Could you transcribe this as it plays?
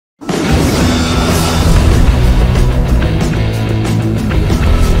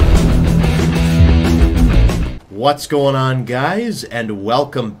What's going on, guys, and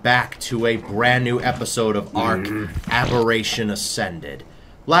welcome back to a brand new episode of Ark Aberration Ascended.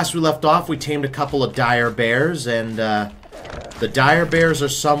 Last we left off, we tamed a couple of dire bears, and the dire bears are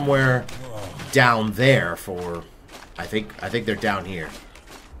somewhere down there for... I think they're down here.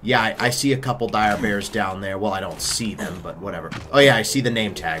 Yeah, I see a couple dire bears down there. Well, I don't see them, but whatever. Oh yeah, I see the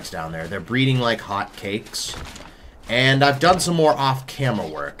name tags down there. They're breeding like hotcakes. And I've done some more off-camera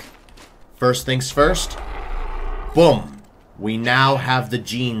work. First things first... Boom! We now have the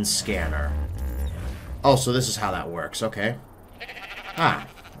gene scanner. Oh, so this is how that works. Okay. Ah,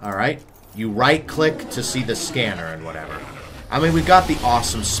 alright. You right-click to see the scanner and whatever. I mean, we got the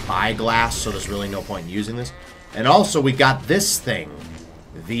awesome spyglass, so there's really no point in using this. And also, we got this thing.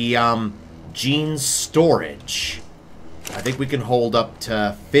 The, gene storage. I think we can hold up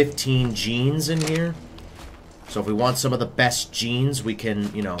to 15 genes in here. So if we want some of the best genes, we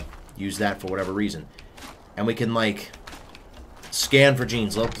can, you know, use that for whatever reason. And we can, like, scan for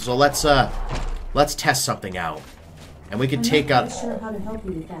genes. So let's test something out. And we can take out... I'm not sure how to help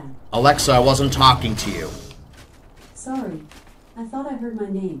you with that. Alexa, I wasn't talking to you. Sorry. I thought I heard my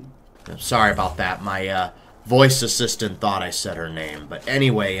name. Sorry about that. My, voice assistant thought I said her name. But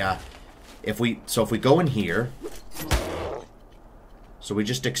anyway, if we go in here... So we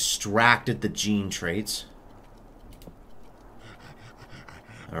just extracted the gene traits.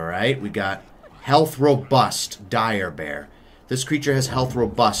 Alright, we got... Health Robust Dire Bear. This creature has Health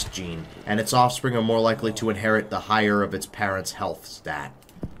Robust gene, and its offspring are more likely to inherit the higher of its parents' health stat.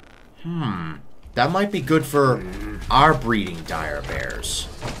 That might be good for our breeding dire bears.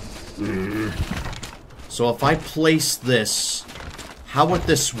 So if I place this, how would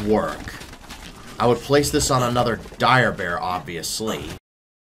this work? I would place this on another dire bear, obviously.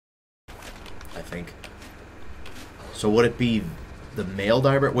 I think. So would it be... the male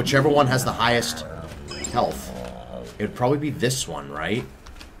dire bear? Whichever one has the highest health. It would probably be this one, right?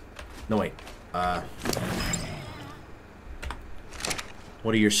 No, wait.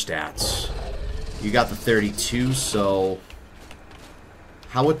 What are your stats? You got the 32, so...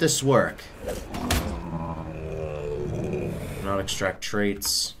 How would this work? Not extract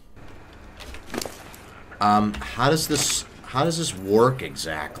traits. How does this work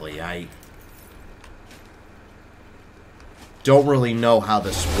exactly? I don't really know how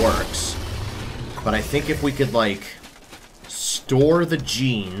this works, but I think if we could, like, store the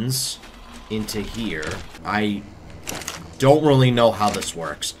genes into here, I don't really know how this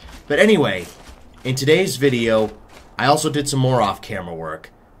works. But anyway, in today's video, I also did some more off-camera work.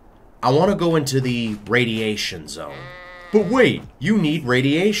 I want to go into the radiation zone. But wait, you need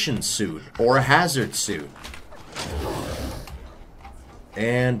radiation suit, or a hazard suit.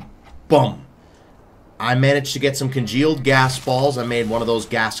 And boom. I managed to get some congealed gas balls. I made one of those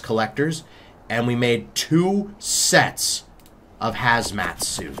gas collectors. And we made 2 sets of hazmat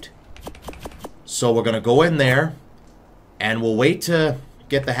suit. So we're going to go in there. And we'll wait to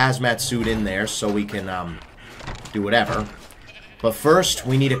get the hazmat suit in there so we can do whatever. But first,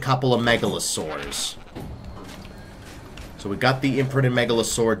 we need a couple of megalosaurs. So we got the imprinted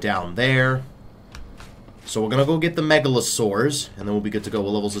megalosaur down there. So we're going to go get the megalosaurs. And then we'll be good to go.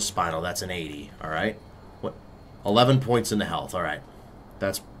 What levels of spinal? That's an 80. Alright. 11 points in the health. Alright.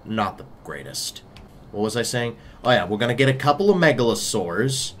 That's not the greatest. What was I saying? Oh yeah, we're going to get a couple of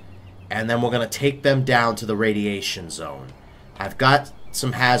megalosaurs. And then we're going to take them down to the radiation zone. I've got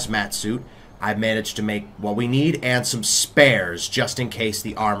some hazmat suit. I've managed to make what we need and some spares just in case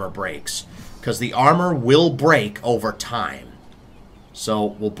the armor breaks. Because the armor will break over time. So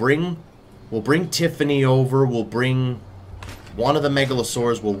we'll bring Tiffany over. We'll bring one of the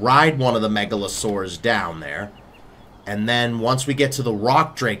megalosaurs. We'll ride one of the megalosaurs down there. And then once we get to the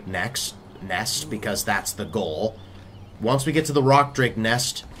rock drake nest, because that's the goal, once we get to the rock drake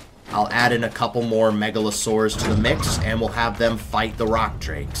nest, I'll add in a couple more megalosaurs to the mix, and we'll have them fight the rock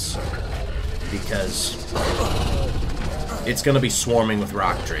drakes. Because it's going to be swarming with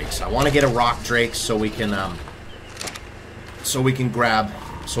rock drakes. I want to get a rock drake so we can go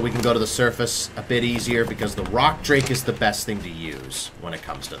to the surface a bit easier, because the rock drake is the best thing to use when it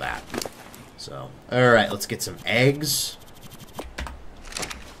comes to that. So, alright, let's get some eggs.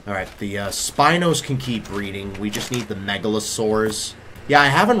 Alright, the Spinos can keep breeding. We just need the megalosaurs. Yeah, I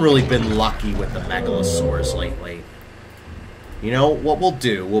haven't really been lucky with the megalosaurs lately. You know, what we'll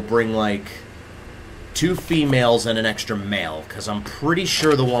do, we'll bring, like, 2 females and an extra male, because I'm pretty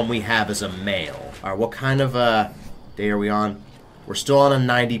sure the one we have is a male. Alright, what kind of, day are we on? We're still on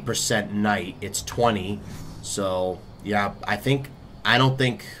a 90% night. It's 20. So, yeah, I don't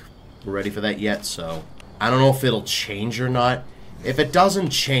think we're ready for that yet, so I don't know if it'll change or not. If it doesn't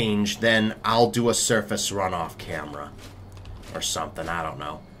change, then I'll do a surface run off camera. Or something, I don't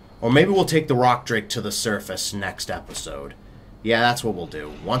know. Or maybe we'll take the rock drake to the surface next episode. Yeah, that's what we'll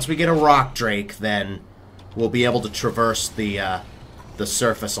do. Once we get a rock drake, then we'll be able to traverse the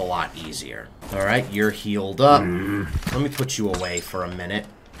surface a lot easier. Alright, you're healed up. Let me put you away for a minute.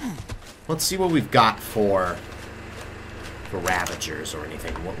 Let's see what we've got for Ravagers or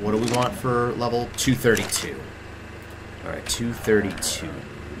anything. What do we want for level 232? Alright, 232.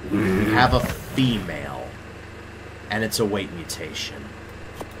 We have a female. And it's a weight mutation.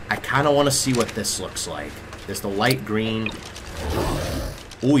 I kind of want to see what this looks like. There's the light green.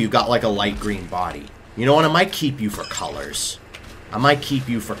 Ooh, you got like a light green body. You know what? I might keep you for colors. I might keep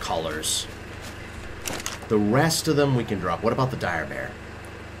you for colors. The rest of them we can drop. What about the dire bear?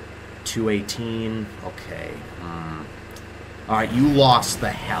 218. Okay. Alright, you lost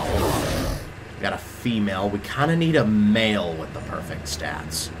the health. We got a female. We kind of need a male with the perfect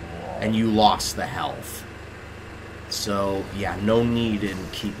stats. And you lost the health. So, yeah, no need in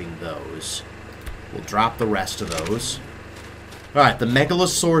keeping those. We'll drop the rest of those. Alright, the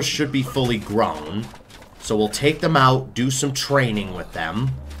Megalosaurs should be fully grown. So we'll take them out, do some training with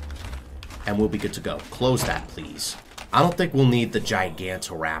them, and we'll be good to go. Close that, please. I don't think we'll need the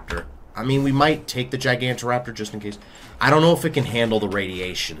Gigantoraptor. I mean, we might take the Gigantoraptor just in case. I don't know if it can handle the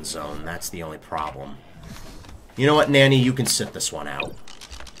radiation zone. That's the only problem. You know what, Nanny? You can sit this one out.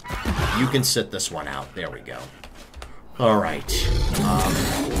 You can sit this one out. There we go. Alright.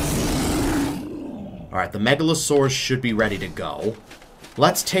 Alright, the Megalosaurs should be ready to go.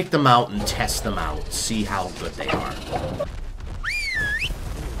 Let's take them out and test them out. See how good they are.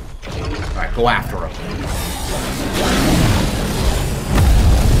 Alright, go after them.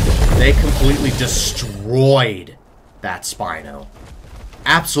 They completely destroyed that Spino.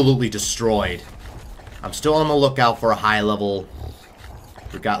 Absolutely destroyed. I'm still on the lookout for a high level.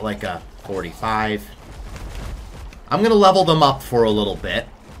 We got like a 45. I'm going to level them up for a little bit.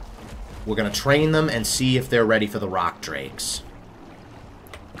 We're going to train them and see if they're ready for the rock drakes.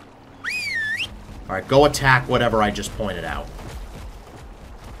 Alright, go attack whatever I just pointed out.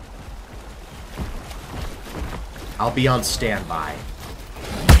 I'll be on standby.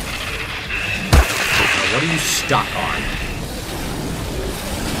 Now, what are you stuck on?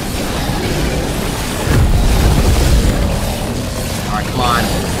 Alright, come on.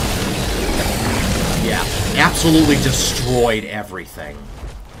 Yeah, absolutely destroyed everything.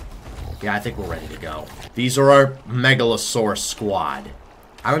 Yeah, I think we're ready to go. These are our Megalosaurus squad.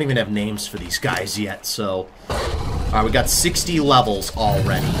 I don't even have names for these guys yet, so... Alright, we got 60 levels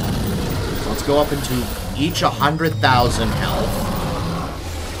already. So let's go up into each 100,000 health.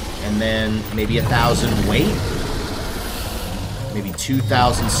 And then maybe 1,000 weight. Maybe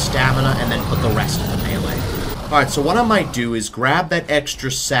 2,000 stamina, and then put the rest in the melee. Alright, so what I might do is grab that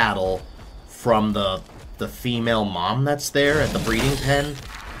extra saddle from the female mom that's there at the breeding pen,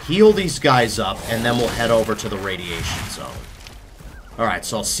 heal these guys up, and then we'll head over to the radiation zone. Alright,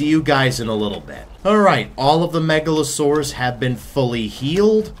 so I'll see you guys in a little bit. Alright, all of the Megalosaurs have been fully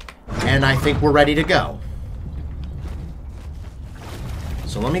healed, and I think we're ready to go.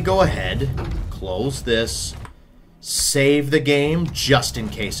 So let me go ahead, close this, save the game just in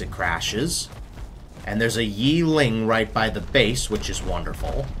case it crashes. And there's a Yi Ling right by the base, which is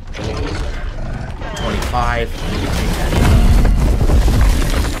wonderful. 25.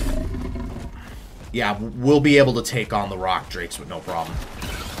 Yeah, we'll be able to take on the rock drakes with no problem.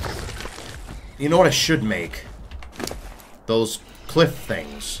 You know what I should make? Those cliff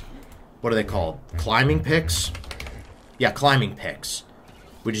things. What are they called? Climbing picks? Yeah, climbing picks.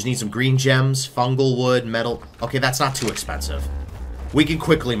 We just need some green gems, fungal wood, metal. Okay, that's not too expensive. We can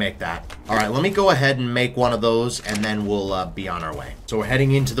quickly make that. Alright, let me go ahead and make one of those, and then we'll be on our way. So we're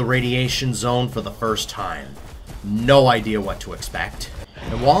heading into the radiation zone for the first time. No idea what to expect.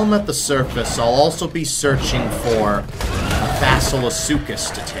 And while I'm at the surface, I'll also be searching for a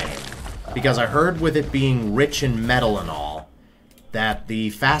Phaseolasuchus to tame. Because I heard with it being rich in metal and all, that the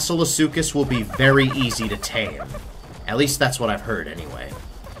Phaseolasuchus will be very easy to tame. At least that's what I've heard anyway.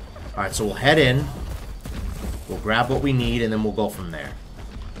 Alright, so we'll head in. We'll grab what we need, and then we'll go from there.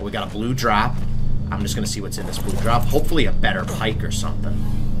 Well, we got a blue drop. I'm just going to see what's in this blue drop. Hopefully a better pike or something.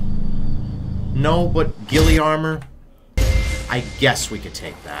 No, but ghillie armor? I guess we could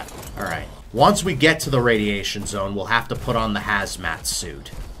take that. Alright. Once we get to the radiation zone, we'll have to put on the hazmat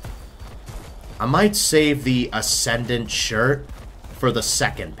suit. I might save the Ascendant shirt for the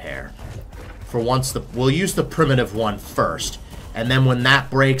second pair. We'll use the primitive one first, and then when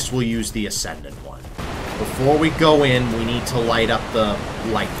that breaks, we'll use the Ascendant one. Before we go in, we need to light up the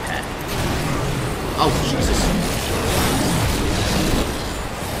light pet. Oh, Jesus.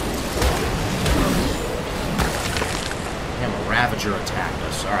 Damn, a Ravager attacked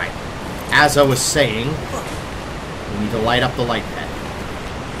us. Alright. As I was saying, we need to light up the light pad.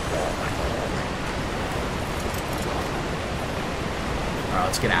 Alright,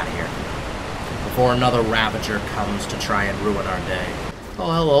 let's get out of here. Before another Ravager comes to try and ruin our day.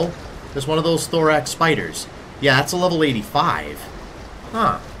 Oh, hello. There's one of those thorax spiders. Yeah, that's a level 85.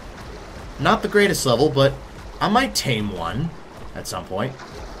 Huh. Not the greatest level, but I might tame one at some point.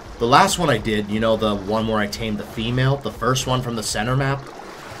 The last one I did, you know, the one where I tamed the female, the first one from the center map,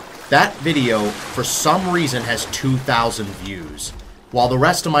 that video, for some reason, has 2,000 views, while the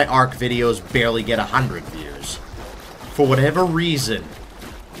rest of my Ark videos barely get 100 views. For whatever reason,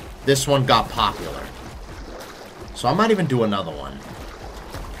 this one got popular. So I might even do another one.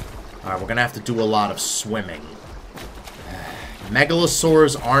 Alright, we're gonna have to do a lot of swimming.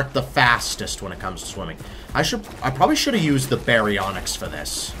 Megalosaurs aren't the fastest when it comes to swimming. I probably should have used the baryonyx for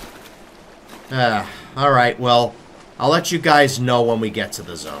this. Alright, well, I'll let you guys know when we get to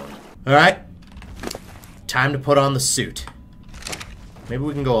the zone. Alright? Time to put on the suit. Maybe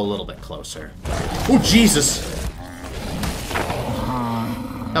we can go a little bit closer. Oh, Jesus!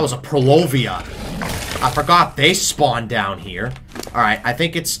 That was a Prolovia. I forgot they spawned down here. Alright, I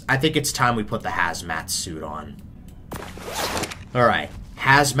think it's time we put the hazmat suit on. Alright.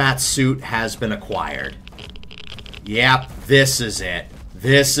 Hazmat suit has been acquired. Yep, this is it.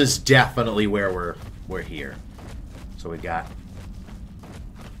 This is definitely where we're here. So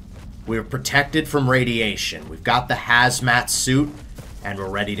we're protected from radiation. We've got the hazmat suit, and we're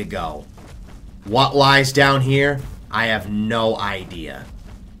ready to go. What lies down here? I have no idea.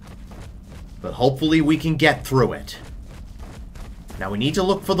 But hopefully we can get through it. Now we need to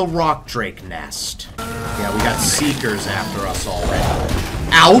look for the rock drake nest. Yeah, we got seekers after us already.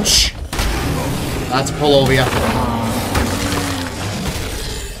 Ouch! That's Polovia.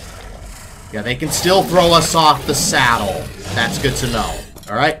 Yeah, they can still throw us off the saddle. That's good to know.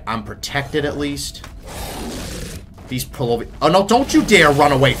 Alright, I'm protected at least. These Polovia... Oh no, don't you dare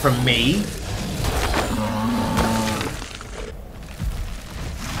run away from me!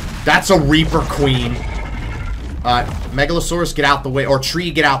 That's a Reaper Queen. Megalosaurus, get out the way. Or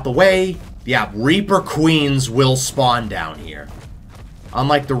Tree, get out the way. Yeah, Reaper Queens will spawn down here.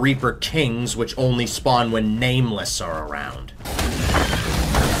 Unlike the Reaper Kings, which only spawn when Nameless are around.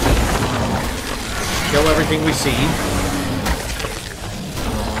 Kill everything we see.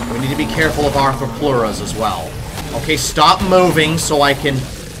 We need to be careful of Arthropluras as well. Okay, stop moving so I can...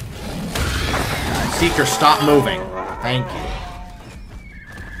 Seeker, stop moving. Thank you.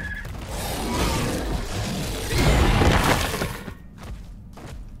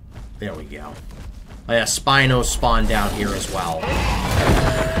 There we go. Oh yeah, Spinos spawn down here as well.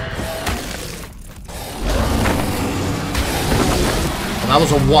 Well, that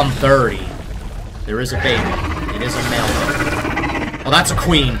was a 130. There is a baby. It is a male. Oh, that's a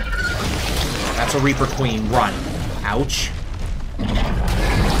queen. That's a Reaper Queen. Run. Ouch.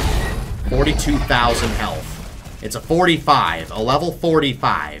 42,000 health. It's a 45. A level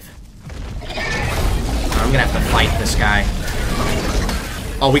 45. I'm gonna have to fight this guy.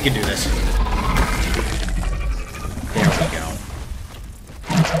 Oh, we can do this. There we go.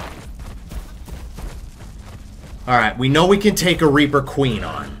 Alright, we know we can take a Reaper Queen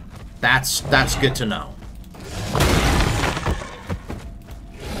on. That's good to know.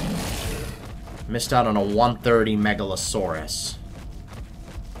 Missed out on a 130 Megalosaurus.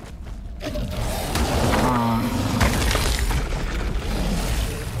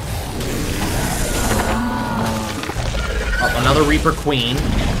 Oh, another Reaper Queen.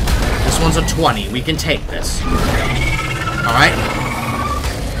 This one's a 20. We can take this. Alright.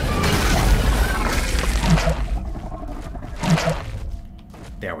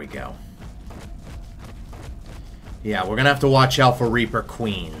 There we go. Yeah, we're gonna have to watch out for Reaper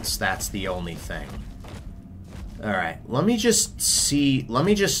Queens. That's the only thing. Alright, let me just see... Let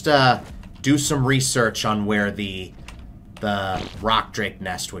me just, do some research on where the rock drake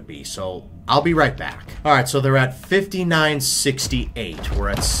nest would be. So, I'll be right back. Alright, so they're at 5968. We're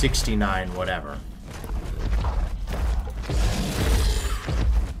at 69 whatever.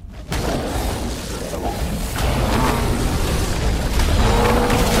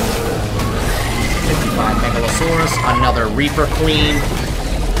 Megalosaurus, another Reaper Queen.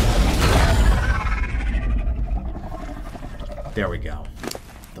 There we go.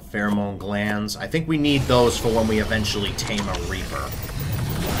 The pheromone glands. I think we need those for when we eventually tame a Reaper.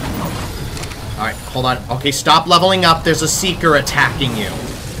 Alright, hold on. Okay, stop leveling up. There's a Seeker attacking you.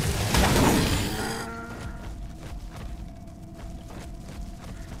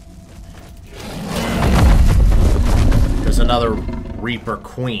 There's another Reaper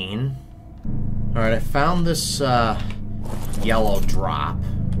Queen. Alright, I found this yellow drop.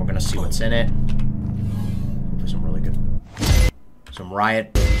 We're gonna see what's in it. Some really good... Some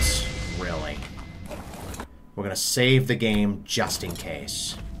riot boots. Really. We're gonna save the game just in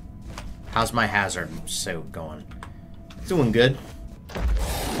case. How's my hazard suit going? Doing good.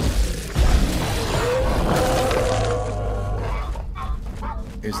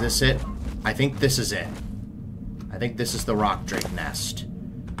 Is this it? I think this is it. I think this is the rock drake nest.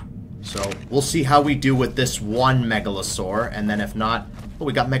 So, we'll see how we do with this one megalosaur, and then if not... Oh,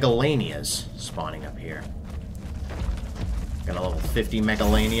 we got megalanias spawning up here. Got a level 50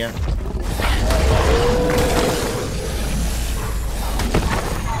 megalania.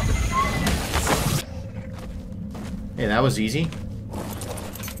 Hey, that was easy.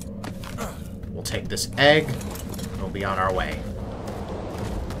 We'll take this egg, and we'll be on our way.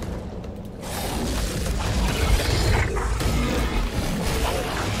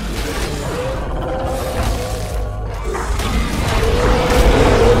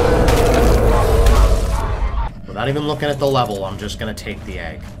 Without even looking at the level, I'm just gonna take the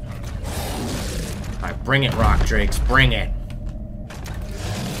egg. Alright, bring it, rock drakes, bring it.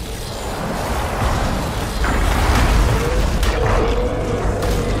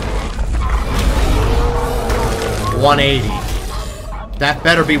 $180. That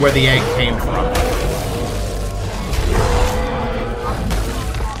better be where the egg came from.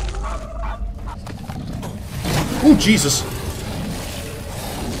 Ooh, Jesus.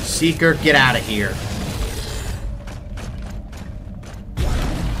 Seeker, get out of here.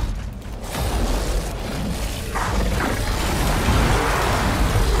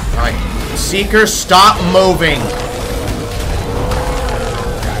 Alright. Seeker, stop moving.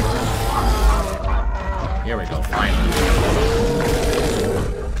 Here we go, finally.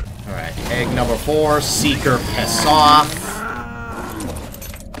 Alright, egg number 4. Seeker, piss off.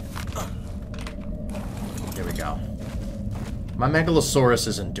 Here we go. My Megalosaurus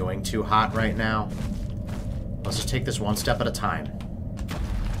isn't doing too hot right now. Let's just take this one step at a time.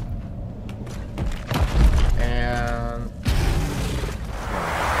 And...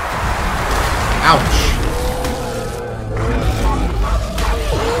 ouch!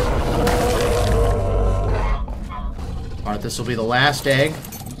 Alright, this will be the last egg,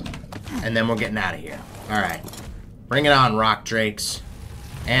 and then we're getting out of here. Alright. Bring it on, rock drakes.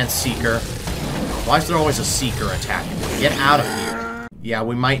 And Seeker. Why is there always a Seeker attacking me? Get out of here. Yeah,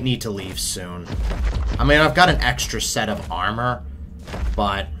 we might need to leave soon. I mean, I've got an extra set of armor,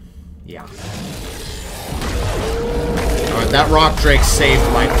 but, yeah. Alright, that rock drake saved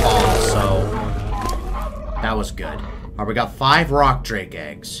my fall, so that was good. Alright, we got 5 rock drake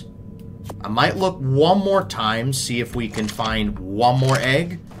eggs. I might look one more time, see if we can find one more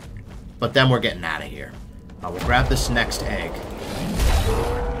egg, but then we're getting out of here. We'll grab this next egg.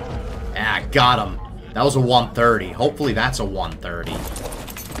 Ah, got him. That was a 130. Hopefully that's a 130.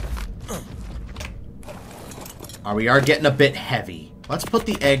 We are getting a bit heavy. Let's put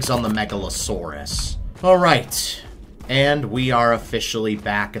the eggs on the Megalosaurus. Alright. And we are officially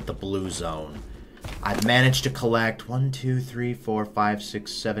back at the blue zone. I've managed to collect 1, 2, 3, 4, 5,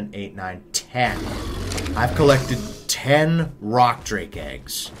 6, 7, 8, 9, 10. I've collected 10 rock drake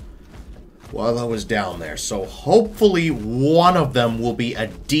eggs while I was down there. So hopefully one of them will be a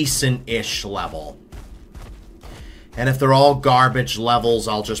decent-ish level. And if they're all garbage levels,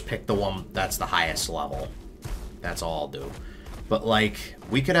 I'll just pick the one that's the highest level. That's all I'll do. But, like,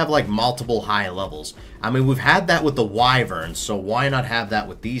 we could have, like, multiple high levels. I mean, we've had that with the wyverns, so why not have that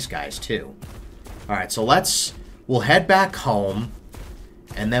with these guys, too? Alright, so we'll head back home,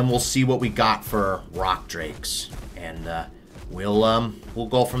 and then we'll see what we got for rock drakes. And, we'll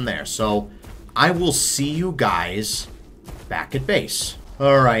go from there. So, I will see you guys back at base.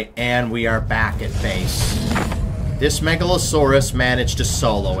 Alright, and we are back at base. This Megalosaurus managed to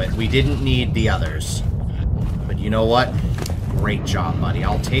solo it. We didn't need the others. But you know what? Great job, buddy.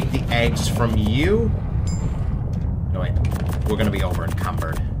 I'll take the eggs from you. No, wait. We're going to be over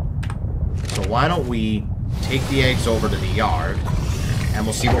encumbered. So why don't we take the eggs over to the yard, and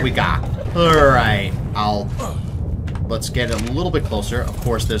we'll see what we got. Alright, let's get a little bit closer. Of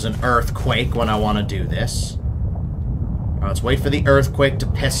course, there's an earthquake when I want to do this. Alright, let's wait for the earthquake to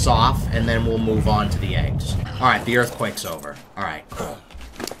piss off, and then we'll move on to the eggs. Alright, the earthquake's over. Alright, cool.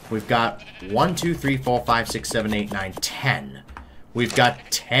 We've got 1, 2, 3, 4, 5, 6, 7, 8, 9, 10. We've got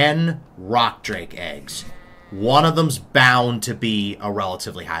 10 rock drake eggs. One of them's bound to be a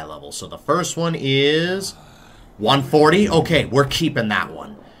relatively high level. So the first one is 140. Okay, we're keeping that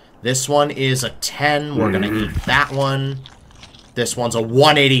one. This one is a 10. We're going to eat that one. This one's a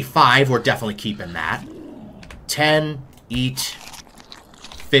 185. We're definitely keeping that. 10, eat.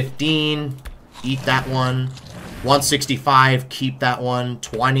 15, eat that one. 165, keep that one.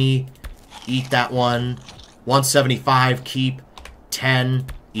 20, eat that one. 175, keep. 10,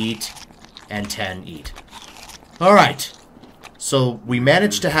 eat. And 10, eat. Alright. So we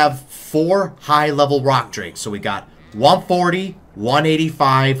managed to have 4 high-level rock drakes. So we got 140,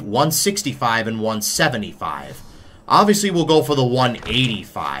 185, 165, and 175. Obviously, we'll go for the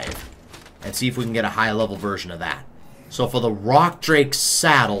 185 and see if we can get a high-level version of that. So for the rock drake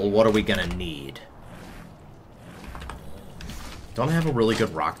saddle, what are we going to need? Don't I have a really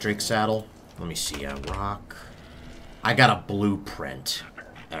good rock drake saddle? Let me see. Rock. I got a blueprint.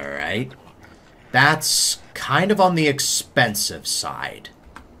 Alright. That's kind of on the expensive side.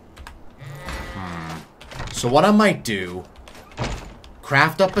 So what I might do,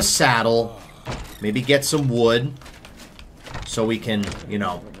 craft up a saddle, maybe get some wood, so we can, you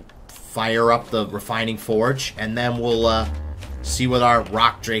know, fire up the refining forge, and then we'll see what our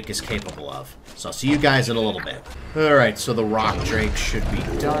rock drake is capable of. So I'll see you guys in a little bit. Alright, so the rock drake should be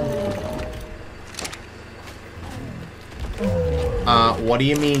done. What do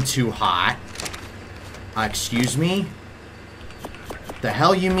you mean too hot? Excuse me? The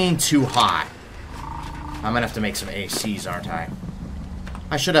hell you mean too hot? I'm gonna have to make some ACs, aren't I?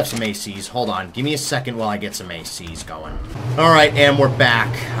 I should have some ACs. Hold on. Give me a second while I get some ACs going. Alright, and we're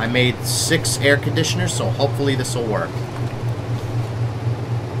back. I made 6 air conditioners, so hopefully this will work.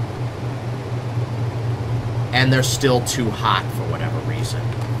 And they're still too hot for whatever reason.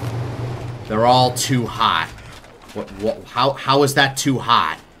 They're all too hot. How is that too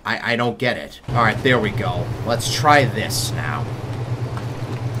hot? I don't get it. Alright, there we go. Let's try this now.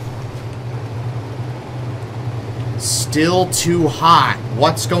 Still too hot.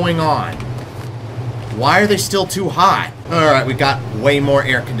 What's going on? Why are they still too hot? Alright, we got way more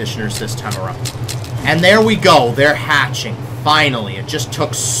air conditioners this time around. And there we go. They're hatching. Finally. It just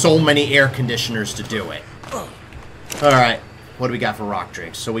took so many air conditioners to do it. Alright. What do we got for rock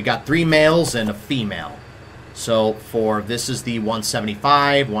drakes? So we got 3 males and a female. So for this is the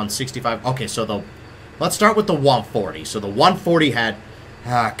 175, 165. Okay, so let's start with the 140. So the 140 had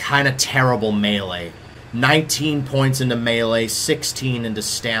kind of terrible melee. 19 points into melee, 16 into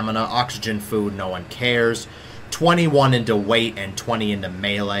stamina, oxygen food, no one cares. 21 into weight and 20 into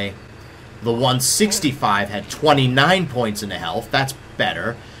melee. The 165 had 29 points into health, that's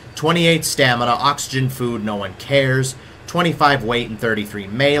better. 28 stamina, oxygen food, no one cares. 25 weight and 33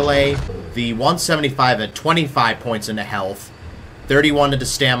 melee. The 175 had 25 points into health, 31 into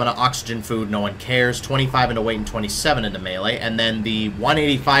stamina, oxygen food, no one cares. 25 into weight and 27 into melee. And then the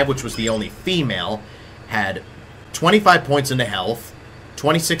 185, which was the only female, had 25 points into health,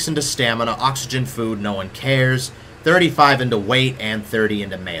 26 into stamina, oxygen food, no one cares, 35 into weight, and 30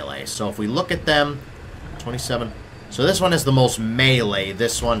 into melee. So if we look at them, 27. So this one has the most melee.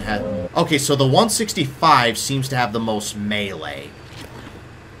 This one had... Okay, so the 165 seems to have the most melee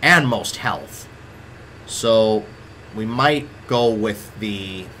and most health. So we might go with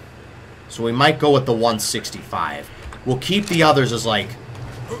the... So we might go with the 165. We'll keep the others as like,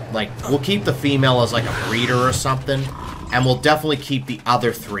 we'll keep the female as like a breeder or something, and we'll definitely keep the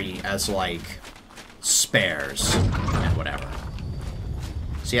other 3 as like spares and whatever.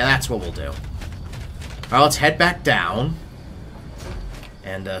 So yeah, that's what we'll do. Alright, let's head back down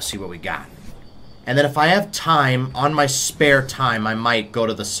and see what we got. And then if I have time, on my spare time, I might go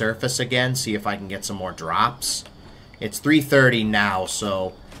to the surface again, see if I can get some more drops. It's 3:30 now,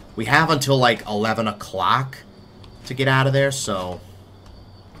 so we have until like 11 o'clock to get out of there, so...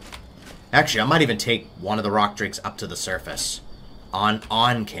 Actually, I might even take one of the rock drakes up to the surface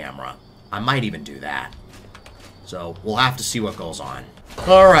on camera. I might even do that. So, we'll have to see what goes on.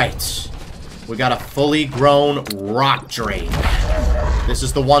 Alright. We got a fully grown rock drake. This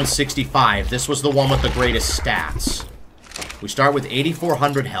is the 165. This was the one with the greatest stats. We start with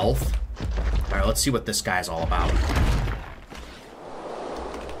 8,400 health. Alright, let's see what this guy's all about.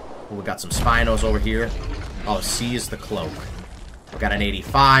 Oh, we got some Spinos over here. Oh, C is the cloak. We got an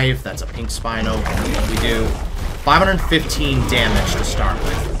 85. That's a pink Spino. We do 515 damage to start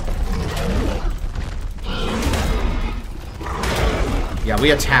with. Yeah,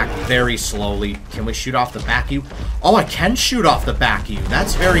 we attack very slowly. Can we shoot off the back of you? Oh, I can shoot off the back of you.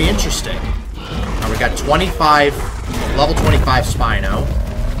 That's very interesting. We got 25, level 25 Spino.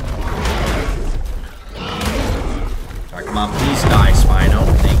 Alright, come on, please die, Spino.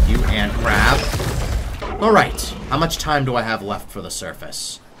 Thank you. And Crab. Alright, how much time do I have left for the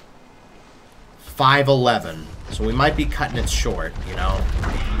surface? 5:11. So we might be cutting it short, you know?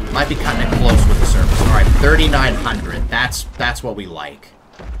 Might be cutting it close with the surface. Alright, 3,900. That's what we like.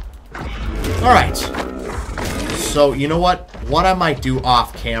 Alright. So, you know what? What I might do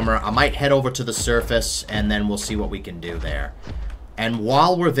off camera, I might head over to the surface, and then we'll see what we can do there. And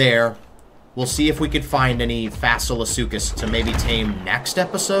while we're there, we'll see if we could find any Facilissucus to maybe tame next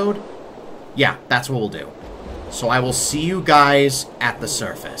episode. Yeah, that's what we'll do. So I will see you guys at the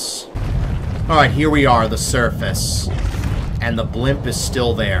surface. Alright, here we are, the surface. And the blimp is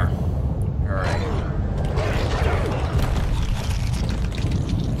still there. Alright.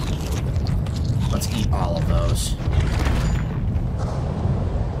 Let's eat all of those.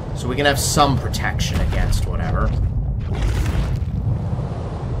 So we can have some protection against whatever.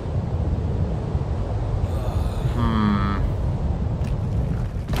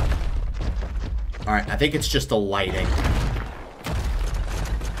 Alright, I think it's just the lighting.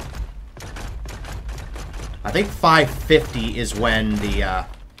 I think 550 is when the,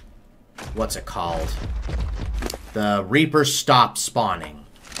 what's it called? The Reapers stop spawning.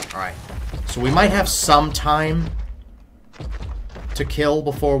 Alright, so we might have some time to kill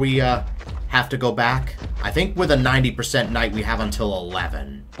before we, have to go back. I think with a 90% night, we have until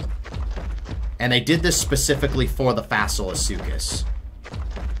 11. And they did this specifically for the Facilissucus.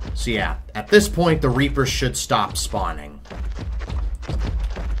 So yeah, at this point, the Reapers should stop spawning.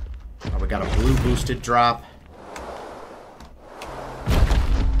 Oh, we got a blue boosted drop.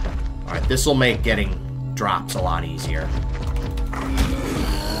 Alright, this will make getting drops a lot easier.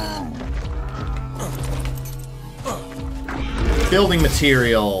 Building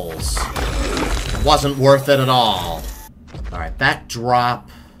materials. Wasn't worth it at all. Alright, that drop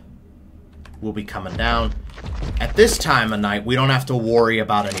will be coming down. At this time of night, we don't have to worry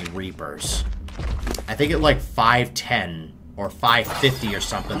about any Reapers. I think at like 5:10 or 5:50 or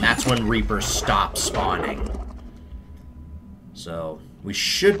something, that's when Reapers stop spawning. So, we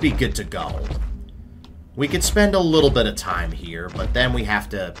should be good to go. We could spend a little bit of time here, but then we have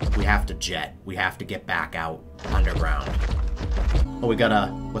to jet. We have to get back out underground. Oh, we got a,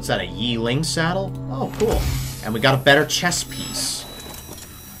 what's that, a Yi-Ling saddle? Oh, cool. And we got a better chest piece.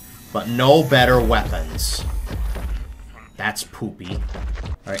 But no better weapons. That's poopy.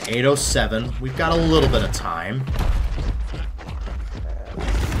 Alright, 8:07. We've got a little bit of time.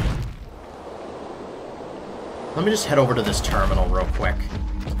 Let me just head over to this terminal real quick.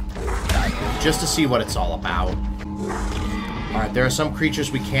 Just to see what it's all about. Alright, there are some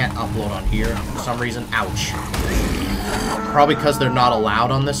creatures we can't upload on here. For some reason, ouch. Probably because they're not allowed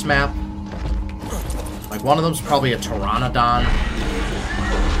on this map. Like, one of them's probably a Pteranodon.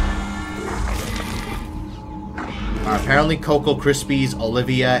 Apparently Cocoa Krispies,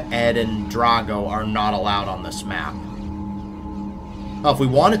 Olivia, Ed, and Drago are not allowed on this map. Oh, if we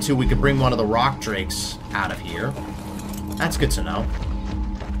wanted to, we could bring one of the rock drakes out of here. That's good to know.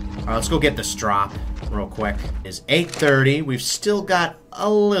 Alright, let's go get this drop real quick. It's 8:30. We've still got a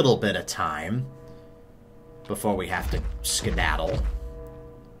little bit of time before we have to skedaddle.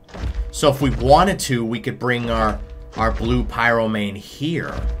 So if we wanted to, we could bring our blue pyromane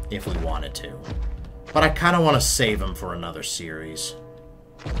here if we wanted to. But I kind of want to save him for another series.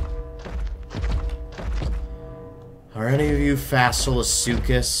 Are any of you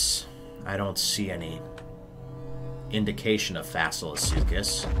Facilissucus? I don't see any indication of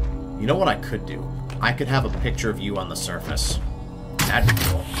Facilissucus. You know what I could do? I could have a picture of you on the surface. That'd be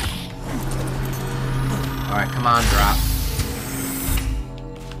cool. Alright, come on, drop.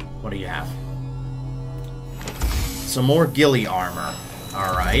 What do you have? Some more ghillie armor.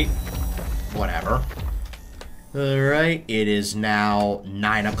 Alright. Whatever. Alright, it is now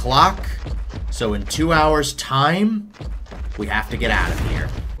 9 o'clock. So in 2 hours' time, we have to get out of here.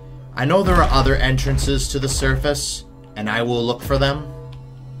 I know there are other entrances to the surface, and I will look for them.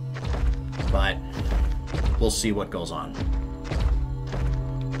 But we'll see what goes on.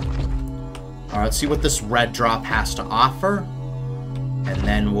 Alright, let's see what this red drop has to offer. And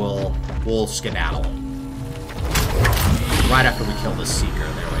then we'll skedaddle. Right after we kill this Seeker.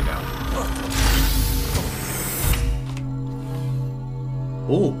 There we go.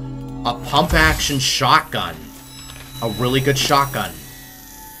 Ooh, a pump-action shotgun. A really good shotgun.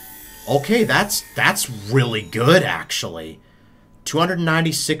 Okay, that's really good, actually.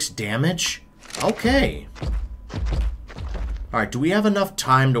 296 damage? Okay. Alright, do we have enough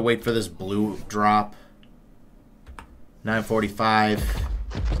time to wait for this blue drop? 9:45.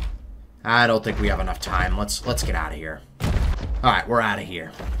 I don't think we have enough time. Let's get out of here. Alright, we're out of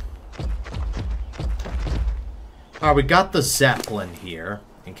here. Alright, we got the Zeppelin here,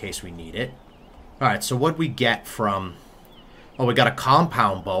 in case we need it. Alright, so what'd we get from... Oh, we got a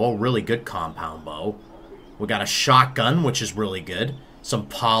compound bow, a really good compound bow. We got a shotgun, which is really good. Some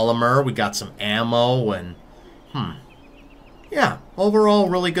polymer, we got some ammo, and... Yeah, overall,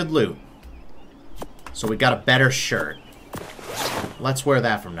 really good loot. So we got a better shirt. Let's wear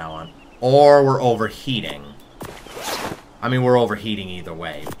that from now on. Or we're overheating. I mean, we're overheating either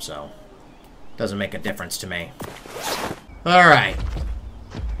way, so doesn't make a difference to me. Alright.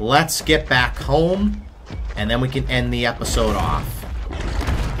 Let's get back home, and then we can end the episode off.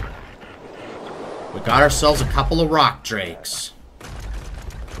 We got ourselves a couple of rock drakes.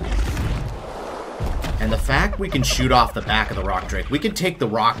 And the fact we can shoot off the back of the rock drake, we can take the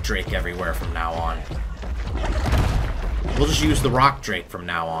rock drake everywhere from now on. We'll just use the rock drake from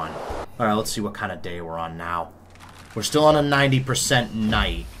now on. Alright, let's see what kind of day we're on now. We're still on a 90%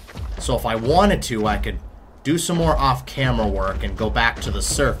 night. So if I wanted to, I could do some more off-camera work and go back to the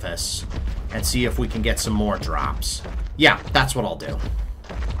surface and see if we can get some more drops. Yeah, that's what I'll do.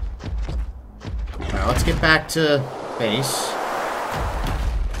 Alright, let's get back to base.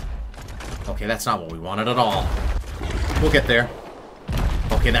 Okay, that's not what we wanted at all. We'll get there.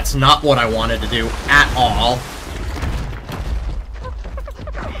 Okay, that's not what I wanted to do at all.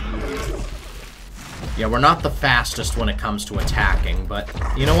 Yeah, we're not the fastest when it comes to attacking, but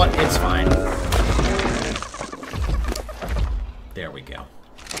you know what? It's fine. There we go.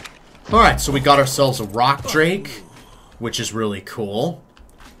 Alright, so we got ourselves a rock drake, which is really cool.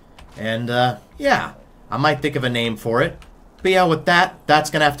 And, yeah, I might think of a name for it. But yeah, with that,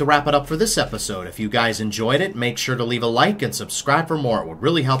 that's going to have to wrap it up for this episode. If you guys enjoyed it, make sure to leave a like and subscribe for more. It would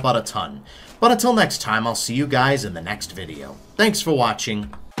really help out a ton. But until next time, I'll see you guys in the next video. Thanks for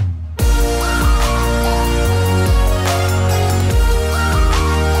watching.